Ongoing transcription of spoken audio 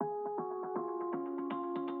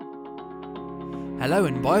Hallo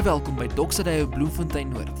en baie welkom by Doksadeye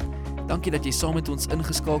Bloemfontein Noord. Dankie dat jy saam met ons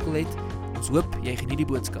ingeskakel het. Ons hoop jy geniet die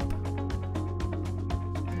boodskap.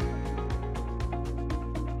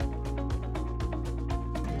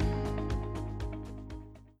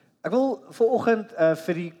 Ek wil vanoggend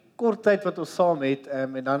vir die kort tyd wat ons saam het,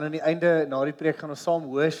 en dan aan die einde, na die preek, gaan ons saam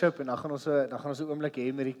worship, en dan gaan ons 'n oomblik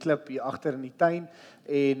hê met die klip hier agter in die tuin,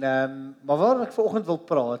 en maar waar ek vanoggend wil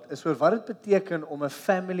praat, is oor wat dit beteken om 'n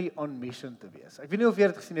family on mission te wees. Ek weet nie of jy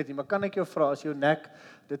dit gesien het nie, maar kan ek jou vra, as jou nek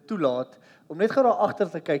dit toelaat, om net gou daar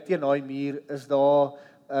agter te kyk, teen daai muur, is daar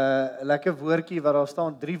 'n lekker woordjie, waar daar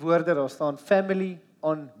staan 3 woorde, daar staan family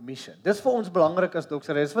on mission. Dis vir ons belangrik as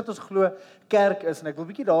Doksadeye, dis wat ons glo kerk is, en ek wil 'n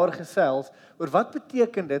bietjie daar gesels oor wat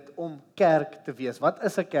beteken dit om kerk te wees. Wat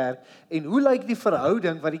is 'n kerk en hoe lyk die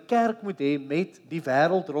verhouding wat die kerk moet hê met die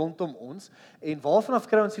wêreld rondom ons, en waarvanaf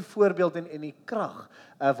kry ons die voorbeeld en die krag?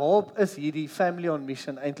 Waarop is hierdie family on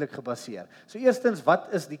mission eintlik gebaseer? So eerstens, wat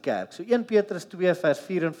is die kerk? So 1 Petrus 2 vers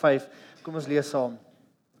 4 en 5, kom ons lees saam.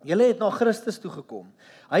 Julle het na Christus toegekom.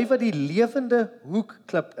 Hy wat die lewende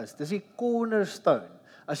hoekklip is. Dis die cornerstone.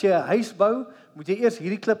 As jy 'n huis bou, moet jy eers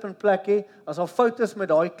hierdie klip in plek hê. As daar fout is met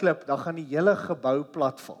daai klip, dan gaan die hele gebou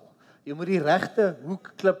platval. Jy moet die regte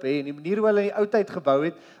hoekklip hê. En die manier hoe hulle in die ou tyd gebou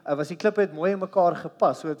het, was die klippe het mooi in mekaar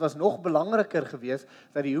gepas. So dit was nog belangriker geweest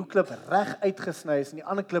dat die hoekklip reg uitgesny is en die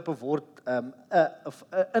ander klippe word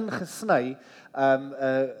ingesny,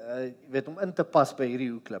 weet om in te pas by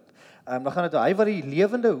hierdie hoekklip. Dan gaan dit hy wat die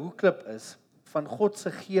lewende hoekklip is van God se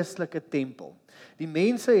geestelike tempel. Die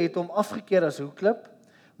mense het hom afgekeer as hoekklip,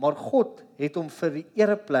 maar God het hom vir die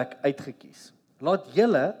ereplek uitgekies. Laat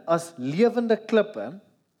julle as lewende klippe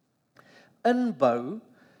inbou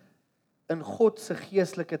in God se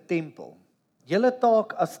geestelike tempel. Julle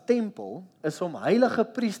taak as tempel is om heilige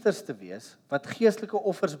priesters te wees wat geestelike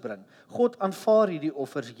offers bring. God aanvaar hierdie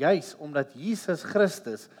offers juis omdat Jesus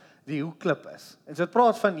Christus die hoekklip is. En so dit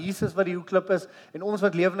praat van Jesus wat die hoekklip is en ons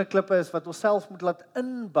wat lewende klippe is wat ons self moet laat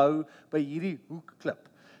inbou by hierdie hoekklip.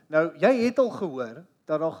 Nou, jy het al gehoor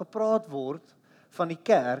dat daar gepraat word van die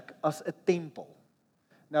kerk as 'n tempel.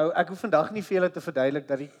 Nou, ek hoef vandag nie vir julle te verduidelik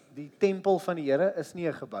dat die tempel van die Here is nie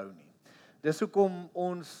 'n gebou nie. Dis hoekom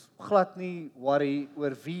ons glad nie worry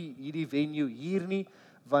oor wie hierdie venue hier nie,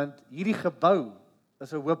 want hierdie gebou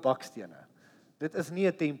is 'n hoop bakstene. Dit is nie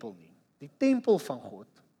 'n tempel nie. Die tempel van God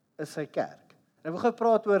is sy kerk. En ek wil gou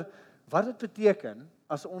praat oor wat dit beteken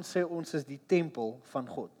as ons sê ons is die tempel van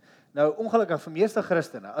God. Nou, ongelukkig vir meeste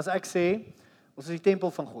Christene, as ek sê ons is die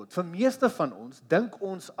tempel van God, vir meeste van ons dink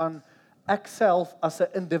ons aan ek self as 'n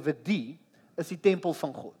individu is die tempel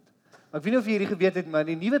van God. Maar ek weet nie of jy hierdie geweet het, maar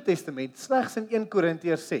in die Nuwe Testament, slegs in 1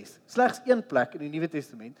 Korintiërs 6, slegs een plek in die Nuwe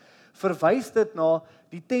Testament, verwys dit na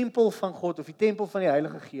die tempel van God of die tempel van die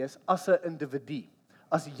Heilige Gees as 'n individu.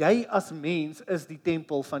 As jy as mens is die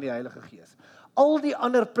tempel van die Heilige Gees. Al die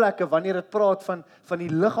ander plekke, wanneer dit praat van die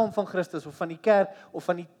liggaam van Christus, of van die kerk, of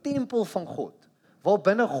van die tempel van God, waar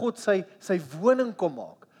binne God sy woning kom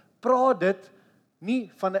maak, praat dit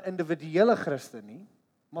nie van 'n individuele Christen nie,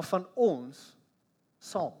 maar van ons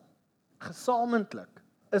saam. Gesamentlik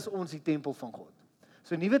is ons die tempel van God.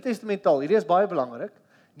 So Nuwe Testamentaal, hierdie is baie belangrik,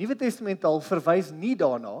 Nuwe Testamentaal verwys nie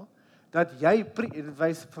daarna, dat jy,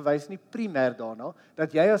 verwys nie primêr daarna,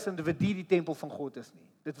 dat jy as individu die tempel van God is nie.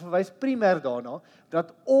 Dit verwys primêr daarna,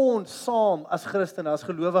 dat ons saam as Christene, as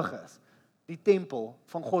gelowiges, die tempel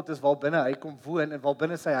van God is waar binne hy kom woon, en waar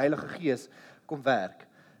binne sy Heilige Gees kom werk.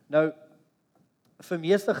 Nou, vir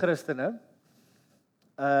meeste Christene,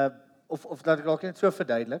 of laat ek dalk net so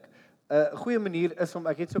verduidelik, 'n goeie manier is om,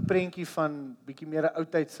 ek het so 'n prentjie van bietjie meer 'n ou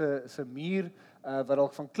tyd se muur, wat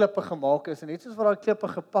dalk van klippe gemaak is, en net soos wat daai klippe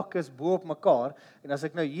gepak is bo op mekaar, en as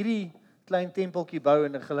ek nou hierdie klein tempeltjie bou,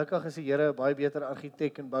 en gelukkig is die Here 'n baie beter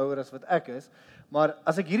argitek en bouer as wat ek is, maar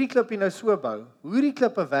as ek hierdie klippie nou so bou, hoe hierdie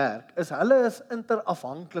klippe werk, is hulle is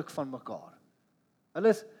interafhanklik van mekaar. Hulle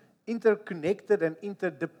is interconnected and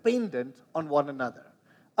interdependent on one another.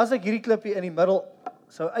 As ek hierdie klippie in die middel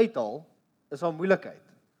sou uithaal, is daar moeilikheid.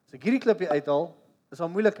 As ek hierdie klippie uithaal, is daar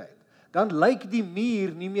moeilikheid. Dan lyk die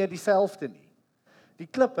muur nie meer dieselfde nie. Die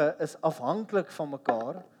klippe is afhanklik van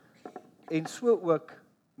mekaar, en so ook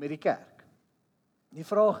met die kerk. Die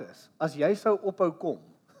vraag is, as jy sou ophou kom,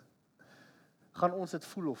 gaan ons dit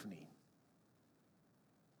voel of nie?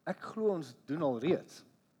 Ek glo ons doen al reeds,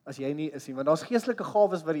 as jy nie is nie, want daar's geestelike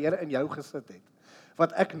gawes wat die Here in jou gesit het,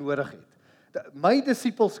 wat ek nodig het. My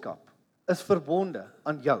disippelskap is verbonde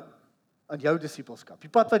aan jou disippelskap. Die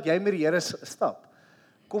pad wat jy met die Here stap,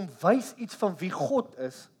 kom wys iets van wie God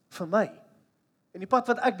is vir my. En die pad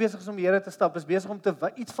wat ek besig is om die Here te stap, is besig om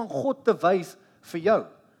iets van God te wys vir jou.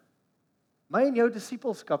 My en jou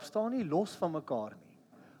disippelskap staan nie los van mekaar nie.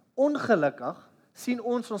 Ongelukkig sien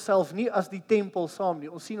ons onsself nie as die tempel saam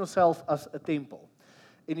nie, ons sien onsself as 'n tempel.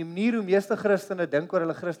 En die manier hoe meeste Christene dink oor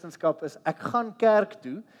hulle Christendom is, ek gaan kerk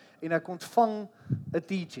toe en ek ontvang 'n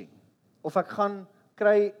teaching, of ek gaan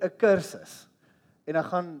kry 'n kursus, en ek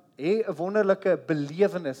gaan hê 'n wonderlike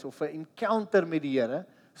belewenis of 'n encounter met die Here,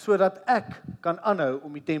 sodat ek kan aanhou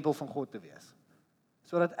om die tempel van God te wees.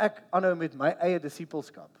 Sodat ek aanhou met my eie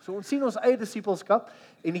disippelskap. So ons sien ons eie disippelskap,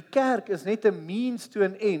 en die kerk is net 'n means to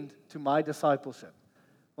an end to my discipleship.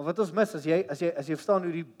 Maar wat ons mis, as jy verstaan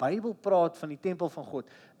hoe die Bybel praat van die tempel van God,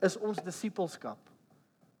 is ons disippelskap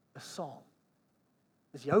is saam.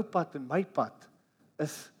 Is jou pad en my pad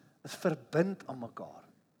is verbind aan mekaar.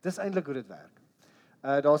 Dis eintlik hoe dit werk.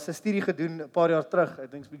 Daar's 'n studie gedoen 'n paar jaar terug,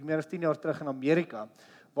 ek dink meer as 10 jaar terug in Amerika,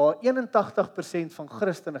 waar 81% van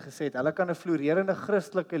Christene gesê het, hulle kan 'n floreerende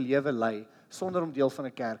Christelike lewe lei sonder om deel van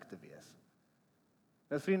 'n kerk te wees.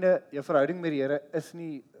 Nou vriende, jou verhouding met die Here is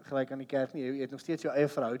nie gelyk aan die kerk nie, jy het nog steeds jou eie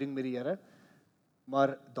verhouding met die Here,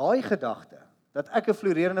 maar daai gedagte, dat ek 'n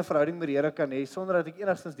floreerende verhouding met die Here kan hê, sonder dat ek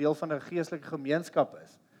enigstens deel van 'n geestelike gemeenskap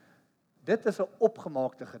is, dit is 'n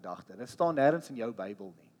opgemaakte gedagte, dit staan nêrens in jou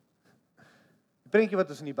Bybel nie. Die prentjie wat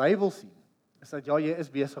ons in die Bybel sien, is dat ja, jy is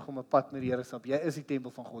besig om 'n pad met die Here te stap, jy is die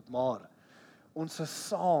tempel van God, maar ons is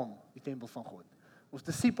saam die tempel van God. Ons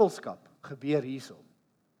disippelskap gebeur hierso.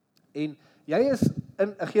 En jy is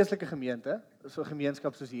in 'n geestelike gemeente, so 'n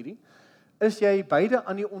gemeenskap soos hierdie, is jy beide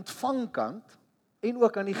aan die ontvangkant en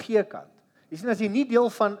ook aan die gee-kant. Jy sien, as jy nie deel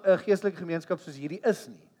van 'n geestelike gemeenskap soos hierdie is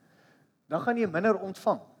nie, dan gaan jy minder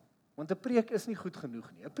ontvang. Want 'n preek is nie goed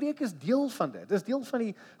genoeg nie. 'n Preek is deel van dit. Dit is deel van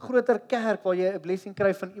die groter kerk waar jy 'n blessing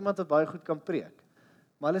kry van iemand wat baie goed kan preek.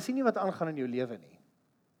 Maar hulle sien nie wat aangaan in jou lewe nie.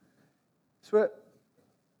 So,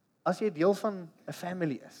 as jy deel van 'n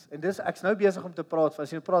family is, en ek's nou besig om te praat,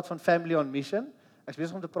 as jy praat van family on mission, ek's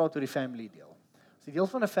besig om te praat oor die family deel. As jy deel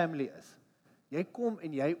van 'n family is, jy kom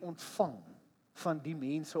en jy ontvang van die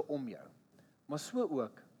mense om jou. Maar so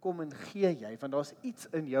ook, kom en gee jy, want daar's iets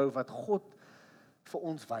in jou wat God vir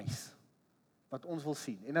ons wys, wat ons wil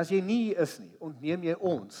sien. En as jy nie hier is nie, ontneem jy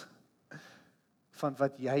ons van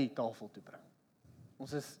wat jy tafel toe bring.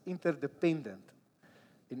 Ons is interdependent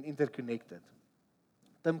en interconnected.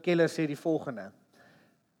 Tim Keller sê die volgende.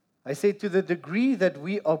 Hy sê, to the degree that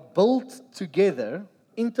we are built together,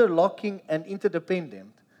 interlocking and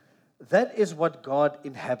interdependent, that is what God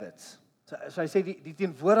inhabits. So hy sê die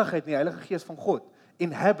teenwoordigheid in die Heilige Gees van God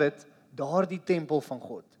inhabit daardie tempel van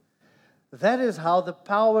God. That is how the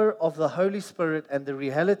power of the Holy Spirit and the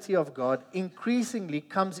reality of God increasingly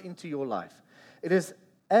comes into your life. It is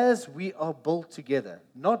as we are built together,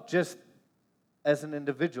 not just as an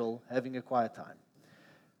individual having a quiet time.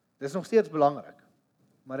 Dit is nog steeds belangrik,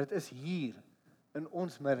 maar dit is hier in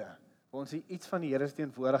ons midde, waar ons iets van die Here se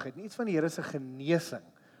teenwoordigheid, iets van die Here se genesing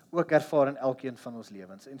ook ervaar in elkeen van ons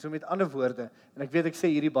lewens. En so met ander woorde, en ek weet ek sê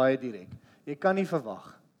hierdie baie direk, jy kan nie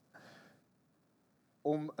verwag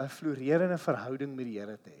om 'n floreerende verhouding met die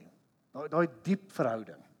Here te hê. Daai diep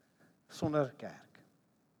verhouding sonder kerk.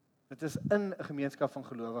 Dit is in 'n gemeenskap van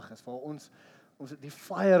gelowiges waar ons die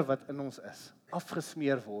fire wat in ons is,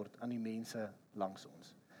 afgesmeer word aan die mense langs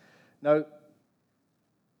ons. Nou,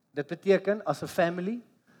 dit beteken as 'n family,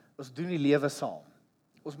 ons doen die lewe saam.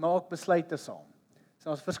 Ons maak besluite saam. So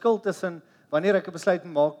ons verskil tussen wanneer ek 'n besluit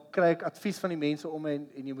maak, kry ek advies van die mense om my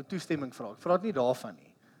en jy moet toestemming vra. Ek vra dit nie daarvan nie.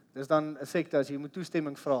 Dis dan 'n sekte as jy moet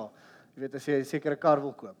toestemming vra. Jy weet as jy 'n sekere kar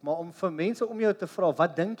wil koop, maar om vir mense om jou te vra,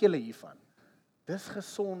 wat dink julle hiervan? Dis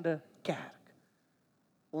gesonde kerk.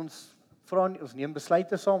 Ons neem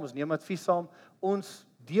besluite saam, ons neem advies saam, ons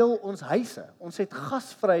deel ons huise. Ons het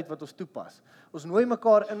gasvryheid wat ons toepas. Ons nooi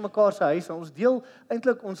mekaar in mekaar se huise. Ons deel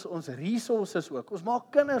eintlik ons resources ook. Ons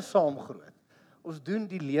maak kinders saam groot. Ons doen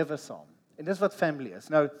die lewe saam. En dis wat family is.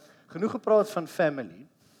 Nou, genoeg gepraat van family.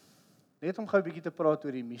 Net om gou 'n bietjie te praat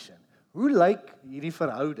oor die mission. Hoe lyk hierdie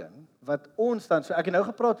verhouding wat ons dan, so ek het nou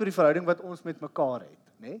gepraat oor die verhouding wat ons met mekaar het,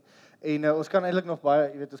 nê? En ons kan eintlik nog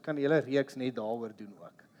baie, jy weet, ons kan 'n hele reeks net daaroor doen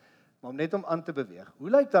ook. Maar om net om aan te beweeg. Hoe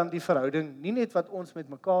lyk dan die verhouding, nie net wat ons met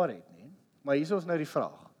mekaar het nie, maar hier is ons nou die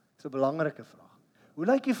vraag. Dis 'n belangrike vraag. Hoe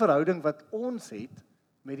lyk die verhouding wat ons het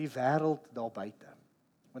met die wêreld daar buite?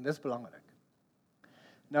 Want dis belangrik.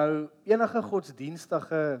 Nou, enige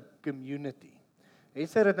godsdienstige community, het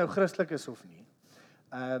sy dit nou Christelik is of nie,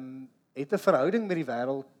 het 'n verhouding met die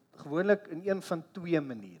wêreld gewoonlik in een van twee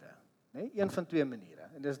maniere, né? Een van twee maniere.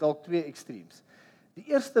 En dis dalk twee extremes. Die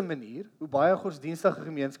eerste manier, hoe baie godsdienstige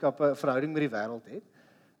gemeenskappe 'n verhouding met die wêreld het,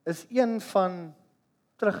 is een van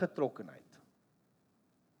teruggetrokkenheid.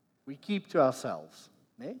 We keep to ourselves,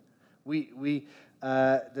 né?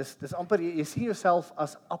 Dis amper, jy sien jouself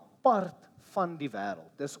as apart van die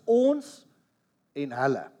wêreld. Dis ons en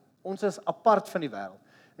hulle. Ons is apart van die wêreld.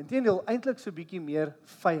 Inteendeel, eintlik so bietjie meer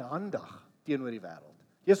vyhandig teenoor die wêreld.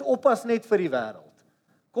 Jy's oppas net vir die wêreld.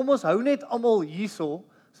 Kom ons hou net almal hierso,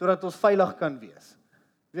 sodat ons veilig kan wees.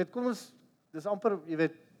 Jy weet, kom ons, dis amper, jy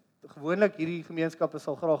weet, gewoonlik hierdie gemeenskappe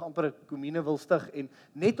sal graag amper 'n komune wil stig en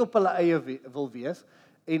net op hulle eie wil wees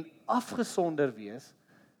en afgesonder wees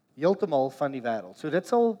heeltemal van die wêreld. So dit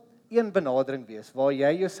sal een benadering wees waar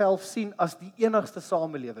jy jouself sien as die enigste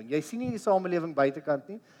samelewing. Jy sien nie die samelewing buitekant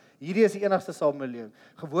nie. Hierdie is die enigste samelewing.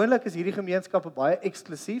 Gewoonlik is hierdie gemeenskappe baie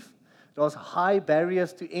eksklusief. Daar's high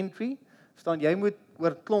barriers to entry. Verstaan, jy moet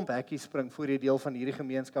oor klomp hekkies spring voor jy deel van hierdie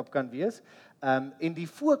gemeenskap kan wees. En die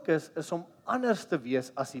fokus is om anders te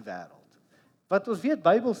wees as die wêreld. Wat ons weet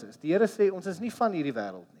Bybels is, die Here sê ons is nie van hierdie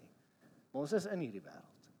wêreld nie, maar ons is in hierdie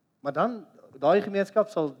wêreld. Maar dan, daai gemeenskap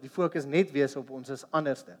sal die fokus net wees op ons is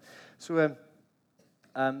anderste. So,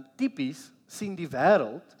 tipies sien die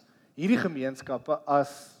wêreld hierdie gemeenskappe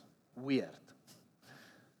as weird.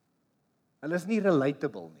 Hulle is nie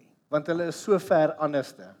relatable nie, want hulle is so ver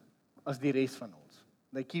anderste as die res van ons.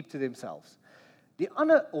 They keep to themselves. Die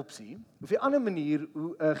ander opsie, of die ander manier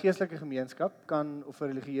hoe 'n geestelike gemeenskap kan, of 'n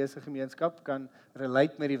religieuse gemeenskap kan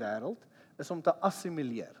relate met die wêreld, is om te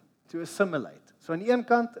assimileer, to assimilate. So aan die een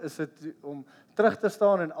kant is dit om terug te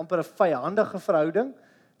staan in amper 'n vyhandige verhouding,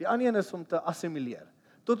 die ander een is om te assimileer,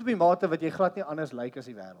 tot op die mate wat jy glad nie anders lyk as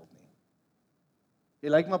die wêreld nie. Jy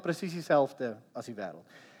lyk maar presies dieselfde as die wêreld.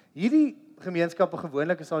 Hierdie gemeenskappe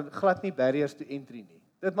gewoonlik is daar glad nie barriers to entry nie.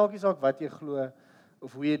 Dit maak nie saak wat jy glo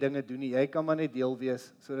of hoe jy dinge doen nie, jy kan maar net deel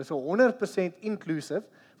wees. So dis 100% inclusive,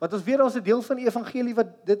 wat ons weet daar's 'n deel van die evangelie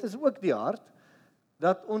wat dit is ook die hart,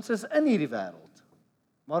 dat ons is in hierdie wêreld,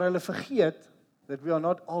 maar hulle vergeet that we are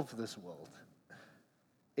not of this world.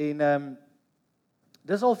 En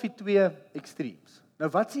dis al vir twee extremes. Nou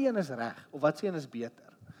wat sê een is reg, of wat sê een is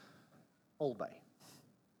beter? Albei.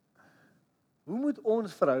 Hoe moet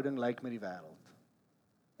ons verhouding lyk met die wêreld?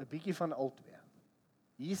 'n Bietjie van albei.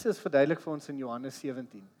 Jesus verduidelik vir ons in Johannes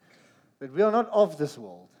 17, that we are not of this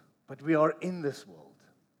world, but we are in this world.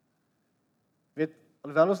 Weet,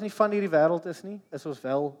 alhoewel ons nie van hierdie wêreld is nie, is ons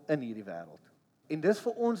wel in hierdie wêreld. En dis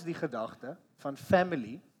vir ons die gedagte van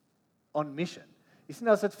family on mission. Jy sien,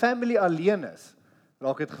 as dit family alleen is,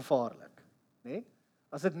 raak dit gevaarlik, né?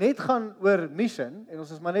 As dit net gaan oor mission, en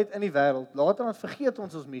ons is maar net in die wêreld, later dan vergeet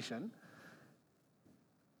ons mission,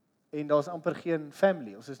 en daar's amper geen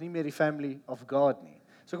family, ons is nie meer die family of God nie.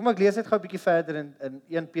 So kom ek lees net gou 'n bietjie verder in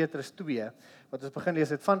 1 Petrus 2, wat ons begin lees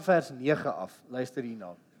het van vers 9 af, luister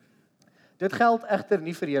hierna. Dit geld egter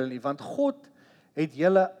nie vir julle nie, want God het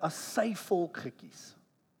julle as sy volk gekies.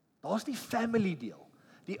 Daar's die family deel,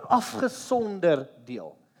 die afgesonder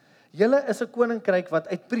deel. Julle is 'n koninkryk wat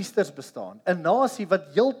uit priesters bestaan, 'n nasie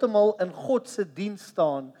wat heeltemal in God se diens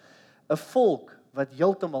staan, 'n volk wat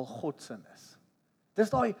heeltemal God se is. Dis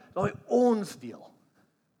daai ons deel.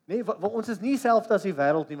 Nee, want ons is nie selfs as die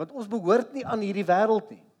wêreld nie, want ons behoort nie aan hierdie wêreld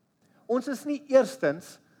nie. Ons is nie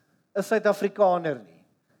eerstens 'n Suid-Afrikaner nie.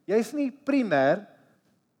 Jy's nie primêr,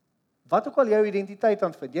 wat ook al jou identiteit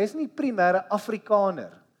aanvind, jy's nie primêr 'n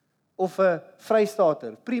Afrikaner of 'n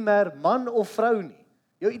Vrystater, primêr man of vrou nie.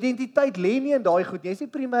 Jou identiteit lê nie in daai goed, jy's nie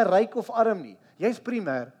primêr ryk of arm nie. Jy's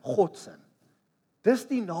primêr God se. Dis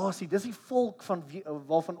die nasie, dis die volk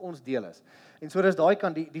waarvan ons deel is. En so dis daai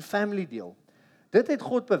kant die family deel. Dit het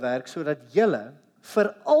God bewerk sodat julle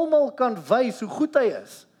vir almal kan wys hoe goed hy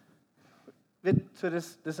is. Weet, so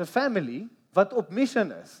dis 'n family wat op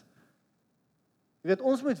mission is. Jy weet,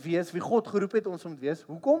 ons moet wees wie God geroep het ons om te wees.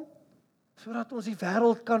 Hoekom? Sodat ons die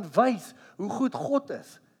wêreld kan wys hoe goed God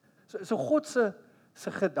is. So God se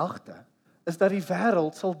gedagte is dat die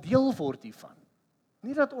wêreld sal deel word hiervan.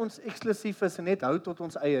 Nie dat ons eksklusief is en net hou tot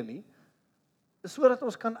ons eie nie. Dis sodat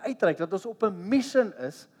ons kan uitreik, dat ons op 'n mission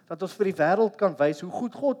is, dat ons vir die wêreld kan wys hoe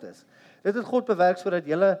goed God is. Dit het God bewerk sodat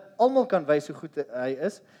julle almal kan wys hoe goed hy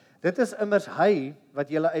is. Dit is immers hy wat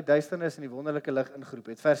julle uit duisternis in die wonderlike lig ingeroep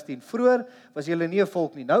het. Vers 10. Vroeër was julle nie 'n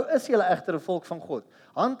volk nie. Nou is julle egter 'n volk van God.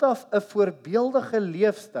 Handhaaf 'n voorbeeldige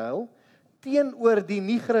leefstyl teenoor die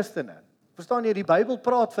nie-Christene. Verstaan jy, die Bybel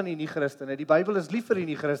praat van die nie-Christene. Die Bybel is lief vir die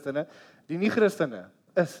nie-Christene. Die nie-Christene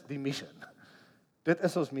is die mission. Dit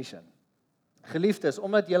is ons mission. Geliefdes,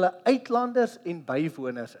 omdat julle uitlanders en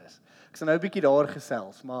bywoners is. Ek sal nou 'n bietjie daar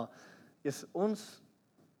gesels, maar ons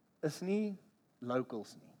is nie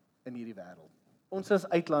locals nie in hierdie wêreld. Ons is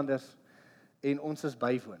uitlanders en ons is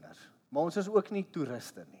bywoners, maar ons is ook nie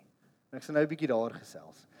toeriste nie. En ek sal nou 'n bietjie daaroor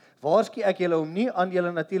gesels. Waarsku ek julle om nie aan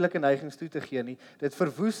julle natuurlike neigings toe te gee nie. Dit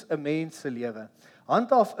verwoes 'n mens se lewe.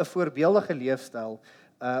 Handhaaf 'n voorbeeldige leefstyl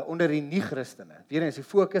onder die nie-Christene. Weerens die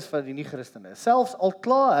fokus van die nie-Christene. Selfs al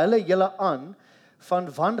kla hulle julle aan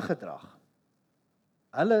van wangedrag.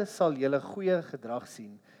 Hulle sal julle goeie gedrag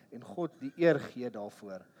sien en God die eer gee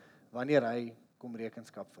daarvoor wanneer hy kom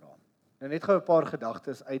rekenskap vra. Nou net gou 'n paar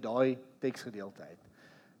gedagtes uit daai teksgedeelte uit.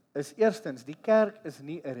 Is eerstens, die kerk is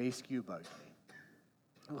nie 'n rescue boat nie.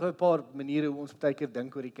 Nog 'n paar maniere hoe ons baie keer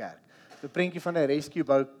dink oor die kerk. 'n Prentjie van 'n rescue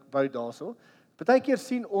boat daarso. Baie keer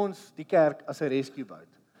sien ons die kerk as 'n rescue boat.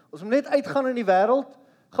 Ons moet net uitgaan in die wêreld,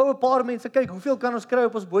 gou 'n paar mense kyk, hoeveel kan ons kry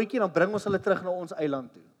op ons bootjie, dan bring ons hulle terug na ons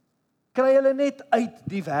eiland toe. Kry hulle net uit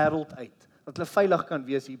die wêreld uit, dat hulle veilig kan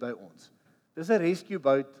wees hier by ons. Dis 'n rescue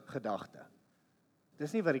boat gedagte.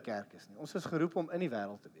 Dis nie wat die kerk is nie. Ons is geroep om in die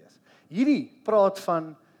wêreld te wees. Hierdie praat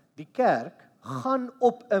van die kerk gaan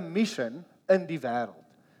op 'n mission in die wêreld.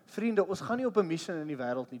 Vriende, ons gaan nie op 'n mission in die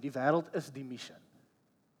wêreld nie. Die wêreld is die mission.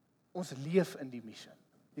 Ons leef in die mission.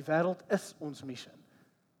 Die wêreld is ons mission.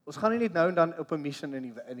 Ons gaan nie net nou en dan op 'n mission in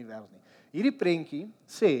die wêreld nie. Hierdie prentjie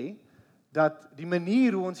sê dat die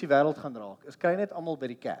manier hoe ons die wêreld gaan raak, is kry net almal by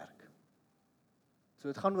die kerk. So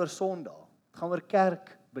dit gaan oor Sondag. Dit gaan oor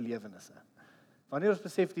kerkbelewennisse. Wanneer ons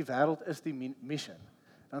besef die wêreld is die mission,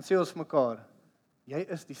 dan sê ons mekaar, jy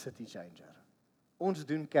is die city changer. Ons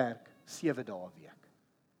doen kerk 7 dae 'n week.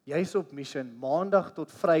 Jy's op mission Maandag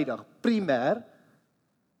tot Vrydag primêr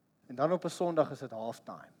en dan op 'n Sondag is dit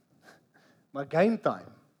halftime. Maar game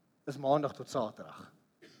time is Maandag tot Saterdag.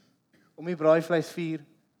 Om die braaivleis vier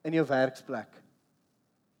in jou werksplek.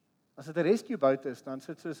 As dit 'n rescue boat is, dan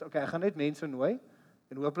sit soos, okay, ek gaan net mense nooi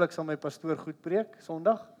en hopelik sal my pastoor goed preek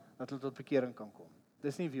Sondag dat hulle tot bekering kan kom.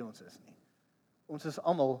 Dis nie wie ons is nie. Ons is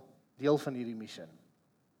almal deel van hierdie mission.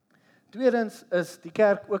 Tweedens is die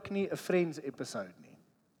kerk ook nie 'n Friends episode nie.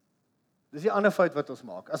 Dis die ander fout wat ons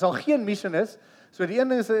maak. As al geen mission is, so die een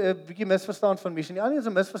ding is 'n bietjie misverstaan van mission, die ander is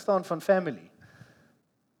 'n misverstaan van family.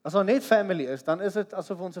 As al net family is, dan is dit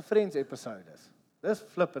asof ons 'n Friends episode is. Dis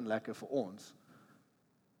flippend lekker vir ons.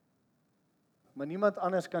 Maar niemand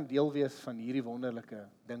anders kan deel wees van hierdie wonderlike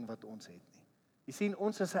ding wat ons het nie. Jy sien,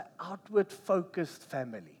 ons is 'n outward focused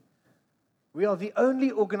family. We are the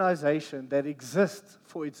only organization that exists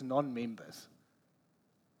for its non-members.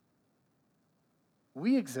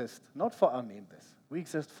 We exist not for our members. We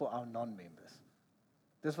exist for our non-members.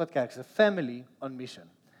 Dis wat kerk is, a family on mission.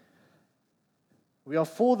 We are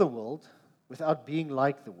for the world without being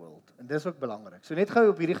like the world. En dis ook belangrik. So net gou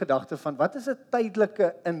op hierdie gedagte van wat is 'n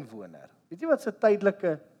tydelike inwoner? Weet jy wat is 'n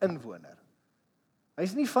tydelike inwoner?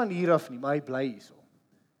 Hy's nie van hier af nie, maar hy bly hierso.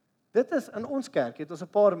 Dit is in ons kerk het ons 'n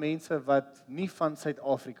paar mense wat nie van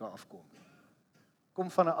Suid-Afrika afkom nie. Kom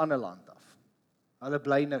van 'n ander land af. Hulle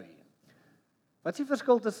bly nou hier. Wat is die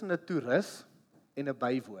verskil tussen 'n toerist en 'n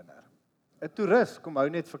bywoner? 'n Toerist kom hou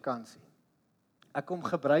net vakansie. Ek kom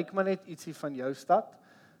gebruik maar net ietsie van jou stad,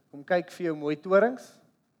 kom kyk vir jou mooi torings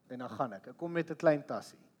en dan gaan ek. Ek kom met 'n klein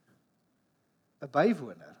tassie. 'n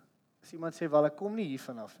Bywoner, as iemand sê wel ek kom nie hier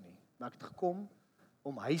vanaf nie, maar ek het gekom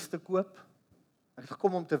om huis te koop. Ek het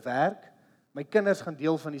gekom om te werk. My kinders gaan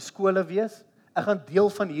deel van die skole wees. Ek gaan deel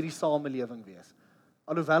van hierdie samelewing wees.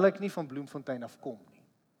 Alhoewel ek nie van Bloemfontein af kom nie.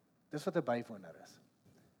 Dis wat 'n bywoner is.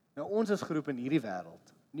 Nou ons is geroep in hierdie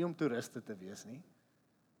wêreld, nie om toeriste te wees nie.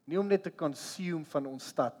 Nie om net te consume van ons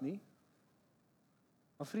stad nie.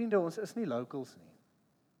 Maar vriende, ons is nie locals nie.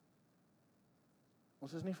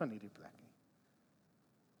 Ons is nie van hierdie plek nie.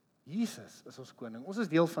 Jesus is ons koning. Ons is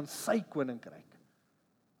deel van sy koninkryk.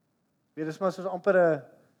 Weet, dis maar soos amper 'n,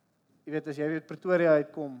 jy weet, as jy weet Pretoria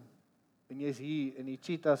uitkom en jy's hier en die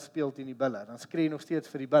cheetahs speel teen die bulle, dan skree jy nog steeds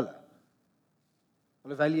vir die bulle.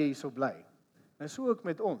 Alhoewel jy hier so bly. En so ook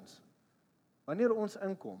met ons. Wanneer ons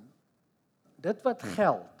inkom, dit wat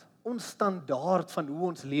geld, ons standaard van hoe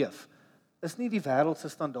ons leef, is nie die wêreld se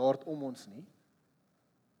standaard om ons nie.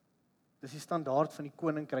 Dis die standaard van die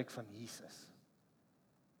koninkryk van Jesus.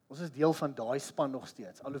 Ons is deel van daai span nog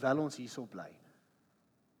steeds, alhoewel ons hierso bly.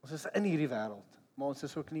 Ons is in hierdie wêreld, maar ons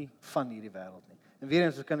is ook nie van hierdie wêreld nie. En weer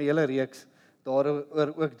eens, ons kan 'n hele reeks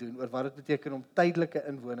daaroor ook doen, oor wat dit beteken om tydelike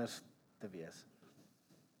inwoners te wees.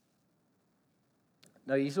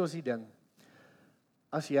 Nou hierso is die ding.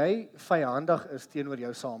 As jy vyandig is teenoor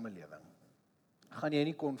jou samelewing, gaan jy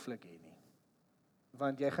nie konflik hê nie.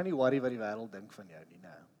 Want jy gaan nie worry wat die wêreld dink van jou nie,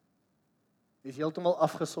 nou. Jy is heeltemal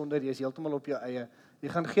afgesonder, jy is heeltemal op jou eie. Jy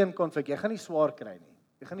gaan geen konflik, jy gaan nie swaar kry nie.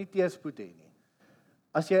 Jy gaan nie teëspoed hê nie.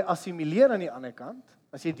 As jy assimileer aan die ander kant,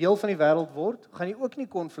 as jy deel van die wêreld word, gaan jy ook nie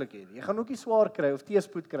konflik hê nie. Jy gaan ook nie swaar kry of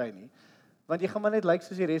teëspoed kry nie, want jy gaan maar net lyk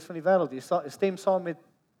soos die res van die wêreld. Jy stem saam met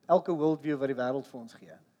elke worldview wat die wêreld vir ons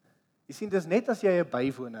gee. Jy sien, dis net as jy 'n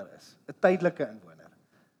bywoner is, 'n tydelike inwoner.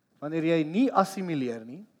 Wanneer jy nie assimileer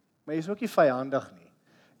nie, maar jy is ook nie vyandig nie.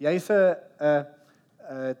 Jy's 'n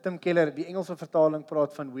Tim Keller, die Engelse vertaling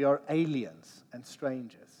praat van we are aliens and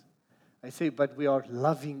strangers. Hy sê, but we are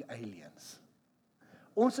loving aliens.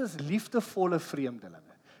 Ons is liefdevolle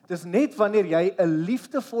vreemdelinge. Dis net wanneer jy 'n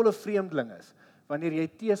liefdevolle vreemdeling is, wanneer jy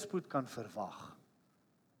teëspoed kan verwag.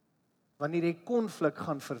 Wanneer jy konflik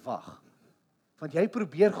gaan verwag. Want jy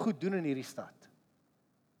probeer goed doen in hierdie stad.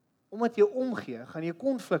 Omdat jy omgee, gaan jy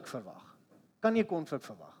konflik verwag. Kan jy konflik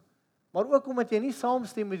verwag. Maar ook omdat jy nie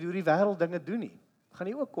saamstem met hoe die wêreld dinge doen nie, gaan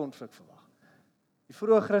jy ook konflik verwag. Die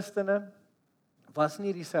vroeë Christene was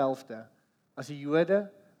nie dieselfde as die Jode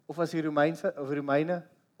of as die Romeine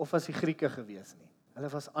of as die Grieke gewees nie. Hulle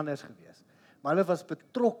was anders gewees. Maar hulle was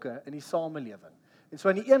betrokke in die samelewing. En so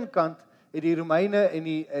aan die een kant het die Romeine en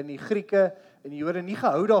die Grieke en die Jode nie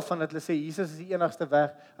gehou daarvan dat hulle sê Jesus is die enigste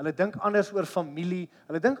weg. Hulle dink anders oor familie,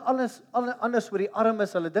 hulle dink anders oor die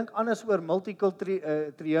armes, hulle dink anders oor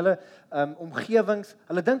multikulturele omgewings,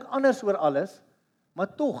 hulle dink anders oor alles, maar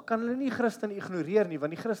tog kan hulle nie Christene ignoreer nie,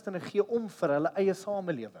 want die Christene gee om vir hulle eie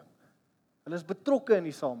samelewing. Hulle is betrokke in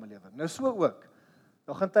die samelewing. Nou so ook.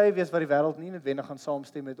 Daar gaan tye wees waar die wêreld nie noodwendig gaan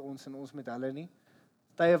saamstem met ons en ons met hulle nie.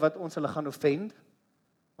 Tye wat ons hulle gaan offend,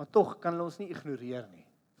 maar tog kan hulle ons nie ignoreer nie.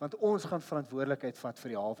 Want ons gaan verantwoordelikheid vat vir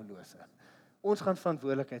die hawelose. Ons gaan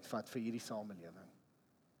verantwoordelikheid vat vir hierdie samelewing.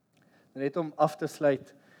 Net om af te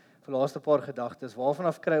sluit, vir laaste paar gedagtes, waarvan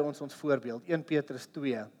af kry ons voorbeeld? 1 Petrus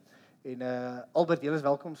 2. En Albert, jy is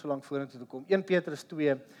welkom so lank vorentoe te kom. 1 Petrus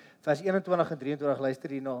 2, vers 21 en 23, luister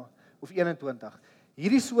hierna, of 21.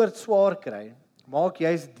 Hierdie soort swaar kry, maak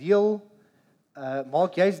juis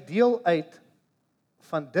deel uit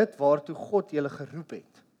van dit waartoe God julle geroep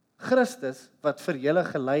het. Christus, wat vir julle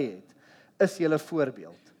gelei het, is julle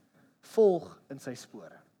voorbeeld. Volg in sy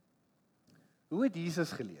spore. Hoe het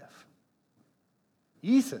Jesus geleef?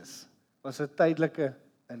 Jesus was 'n tydelike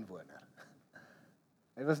inwoner.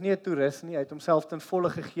 Hy was nie 'n toerist nie, hy het homself ten volle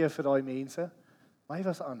gegee vir daai mense, maar hy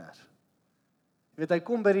was anders. Jy weet, hy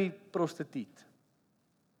kom by die prostituut.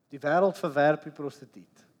 Die wêreld verwerp die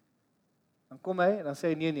prostituut. Dan kom hy en dan sê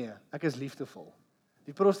hy, nee, ek is liefdevol.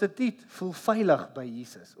 Die prostituut voel veilig by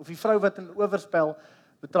Jesus, of die vrou wat in oorspel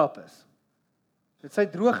betrap is. Het sy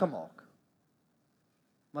droog gemaak.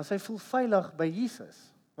 Maar sy voel veilig by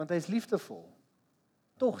Jesus, want hy is liefdevol.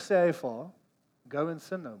 Tog sê hy vir haar, go and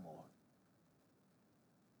sin no more.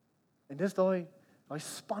 En dis daai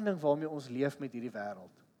spanning waarmee ons leef met hierdie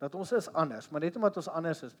wêreld. Dat ons is anders, maar net omdat ons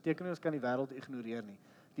anders is, beteken nie ons kan die wêreld ignoreer nie.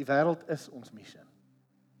 Die wêreld is ons mission.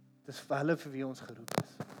 Dis vir hulle vir wie ons geroep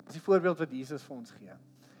is. Dis die voorbeeld wat Jesus vir ons gee.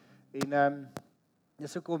 En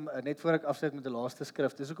dis hoekom, net voor ek afsluit met die laaste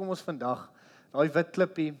skrif, dis hoekom ons vandag daai wit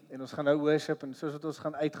klippie, en ons gaan nou worship, en soos wat ons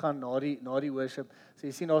gaan uitgaan na die worship, so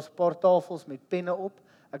jy sien daar's 'n paar tafels met penne op.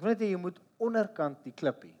 Ek wil net hê jy moet onderkant die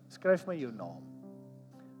klippie, skryf my jou naam.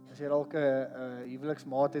 As jy dalk 'n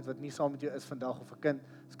huweliksmaat het wat nie saam met jou is vandag, of 'n kind,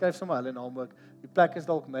 skryf sommer hulle naam ook. Die plek is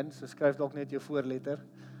dalk min, so skryf dalk net jou voorletter.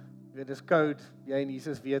 Jy weet, dis code, jy en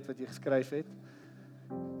Jesus weet wat jy geskryf het.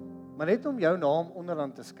 Maar net om jou naam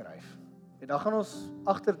onderaan te skryf. En dan gaan ons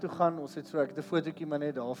agtertoe gaan, ons het so, ek het 'n fotootjie maar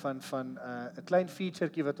net daarvan, van 'n klein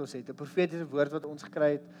featuretjie wat ons het, 'n profetiese woord wat ons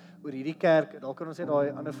gekry het oor hierdie kerk. Dalk kan ons net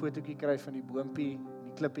daai ander fotootjie kry van die boompie,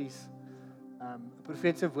 die klippies. 'n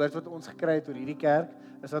Profetiese woord wat ons gekry het oor hierdie kerk,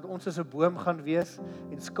 is dat ons as 'n boom gaan wees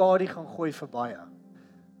en skadu gaan gooi vir baie.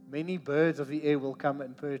 Many birds of the air will come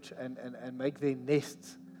and perch and make their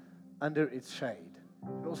nests under its shade.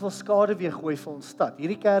 En ons wil skade weer gooi vir ons stad.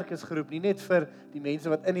 Hierdie kerk is geroep nie net vir die mense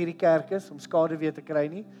wat in hierdie kerk is om skade weer te kry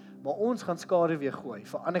nie, maar ons gaan skade weer gooi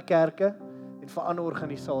vir ander kerke en vir ander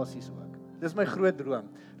organisasies ook. Dis my groot droom,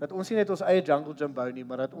 dat ons nie net ons eie jungle gym bou nie,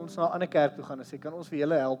 maar dat ons na 'n ander kerk toe gaan en sê, kan ons vir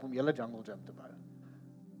julle help om julle jungle gym te bou?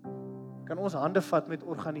 Kan ons hande vat met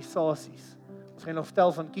organisasies? Ons gaan nog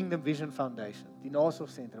vertel van Kingdom Vision Foundation, die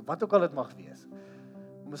nasorgsentrum, wat ook al dit mag wees,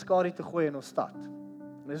 om 'n skadu te gooi in ons stad.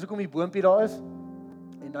 En dis hoekom die boompie daar is,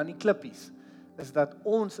 en dan die klippies, is dat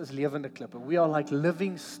ons is lewende klippe. We are like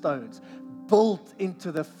living stones, built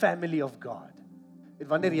into the family of God. En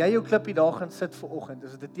wanneer jy jou klippie daar gaan sit vir oggend,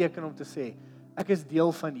 is dit 'n teken om te sê, ek is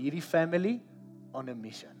deel van hierdie family on a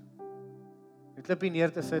mission. Die klippie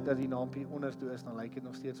neer te sit, dat die naampie onder toe is, dan lyk dit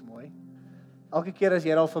nog steeds mooi. Elke keer as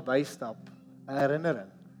jy daar verbystap, 'n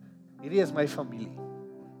herinnering. Hierdie is my familie.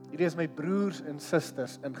 Hierdie is my broers en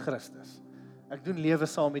susters in Christus. Ek doen lewe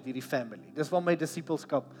saam met hierdie family. Dis waar my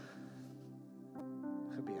disippelskap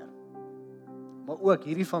gebeur. Maar ook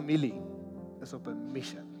hierdie familie is op 'n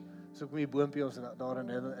mission. So kom die boompie ons daarin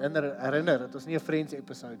herinner, dat ons nie 'n Friends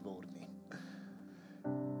episode word nie.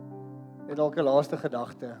 En dalk 'n laaste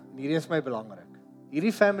gedagte, en hierdie is my belangrik.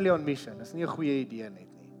 Hierdie family on mission is nie 'n goeie idee net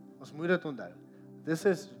nie. Ons moet dit onthou. This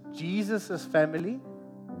is Jesus' family,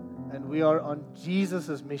 and we are on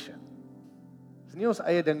Jesus' mission. Dis nie ons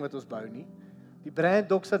eie ding wat ons bou nie. Die brand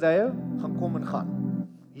Doxadeo gaan kom en gaan.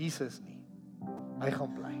 Jesus nie. Hy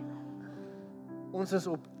gaan bly. Ons is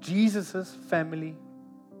op Jesus' family,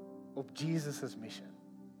 op Jesus' mission.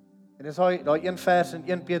 En dis daai een vers in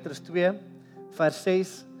 1 Petrus 2, vers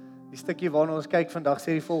 6, die stukkie waarna ons kyk vandag,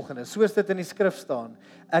 sê die volgende: soos dit in die skrif staan,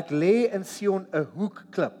 ek lê in Sion 'n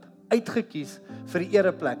hoekklip, uitgekies vir die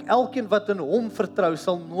ereplek. Elkeen wat in hom vertrou,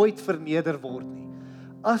 sal nooit verneder word nie.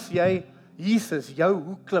 As jy Jesus jou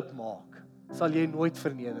hoekklip maak, sal jy nooit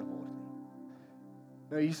verneder word nie.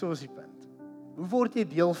 Nou hierso is die punt. Hoe word jy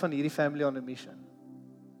deel van hierdie family on a mission?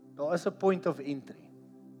 Daar is 'n point of entry.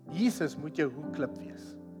 Jesus moet jou hoekklip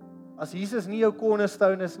wees. As Jesus nie jou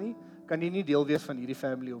cornerstone is nie, kan jy nie deel wees van hierdie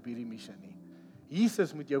family op hierdie mission nie.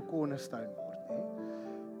 Jesus moet jou cornerstone word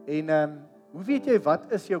nie. En hoe weet jy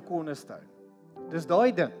wat is jou cornerstone? Dis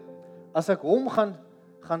daai ding. As ek hom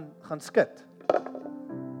gaan skud,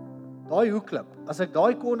 daai hoekklip, as ek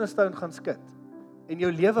daai cornerstone gaan skud en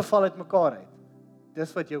jou lewe val uitmekaar uit,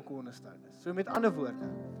 dis wat jou cornerstone is. So met ander woorde,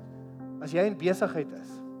 as jy in besigheid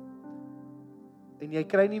is en jy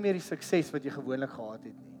kry nie meer die sukses wat jy gewoonlik gehad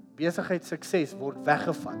het nie. Besigheidssukses word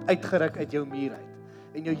weggevat, uitgeruk uit jou muur uit.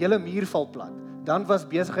 En jou hele muur val plat. Dan was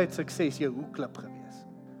besigheidssukses jou hoekklip gewees.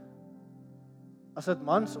 As dit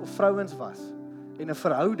mans of vrouens was en 'n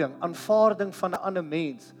verhouding, aanvaarding van 'n ander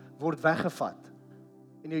mens word weggevat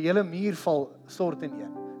en jou hele muur val stort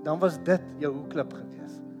ineen, dan was dit jou hoekklip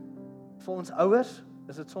gewees. Vir ons ouers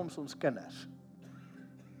is dit soms ons kinders.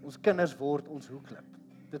 Ons kinders word ons hoekklip.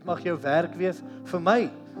 Dit mag jou werk wees, vir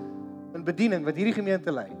my, in bediening wat hierdie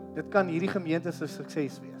gemeente lei. Dit kan hierdie gemeente se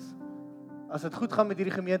sukses wees. As dit goed gaan met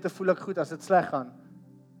hierdie gemeente, voel ek goed. As dit sleg gaan,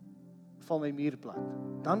 val my muur plat.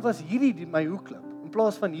 Dan was hierdie my hoekklip, in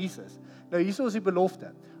plaas van Jesus. Nou hierso is die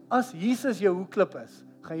belofte. As Jesus jou hoekklip is,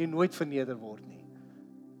 gaan jy nooit verneder word nie.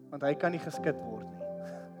 Want hy kan nie geskit word nie.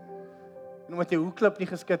 En omdat jou hoekklip nie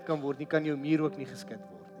geskit kan word nie, kan jou muur ook nie geskit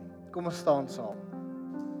word nie. Kom ons staan saam.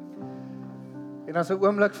 En as 'n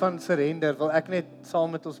oomblik van surrender, wil ek net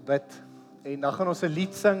saam met ons bid. En dan gaan ons 'n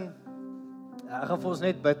lied sing. Ek gaan vir ons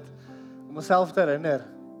net bid, om onsself te herinner,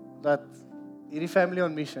 dat hierdie family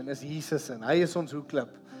on mission is Jesus en hy is ons hoekklip.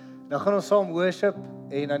 Dan gaan ons saam worship,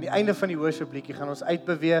 en aan die einde van die worship liedjie gaan ons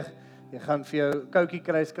uitbeweeg. Jy gaan vir jou koutjie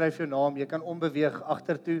kry, skryf jou naam, jy kan onbeweeg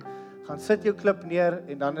agtertoe, gaan sit jou klip neer,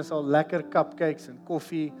 en dan is al lekker cupcakes en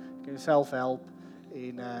koffie, jy kan jouself help,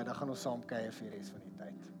 en dan gaan ons saam kuier vir die res van die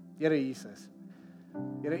tyd. Here Jesus,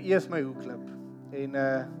 Here, U is my hoekklip, en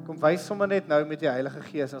kom wys sommer net nou met die Heilige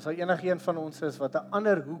Gees, as daar enige een van ons is wat 'n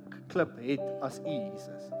ander hoekklip het as U,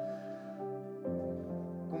 Jesus,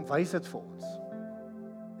 kom wys dit vir ons,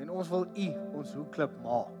 en ons wil U ons hoekklip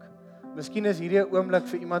maak. Miskien is hierdie 'n oomblik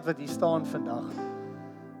vir iemand wat hier staan vandag,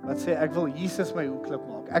 wat sê, ek wil Jesus my hoekklip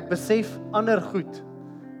maak. Ek besef ander goed,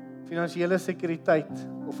 finansiële sekuriteit,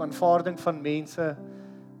 of aanvaarding van mense,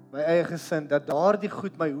 my eie gesin, dat daardie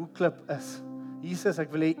goed my hoekklip is. Jesus,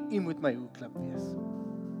 ek wil hê U moet my hoekklip wees.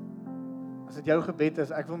 As dit jou gebed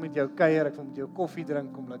is, ek wil met jou kuier, ek wil met jou koffie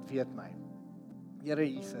drink, kom laat weet my. Here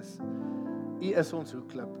Jesus, U is ons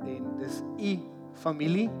hoekklip, en dis U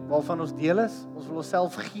familie, waarvan ons deel is. Ons wil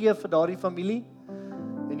onsself gee vir daardie familie,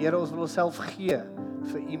 en Here, ons wil onsself gee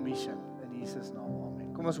vir U mission, in Jesus naam,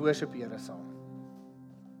 amen. Kom ons worship Here saam.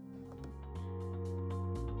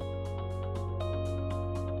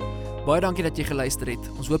 Baie dankie dat jy geluister het.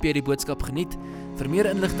 Ons hoop jy die boodskap geniet. Vir meer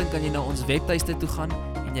inligting kan jy na ons webtuiste toe gaan,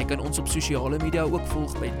 en jy kan ons op sosiale media ook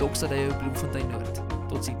volg by Doxadeo Bloemfontein Noord.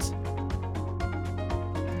 Totsiens.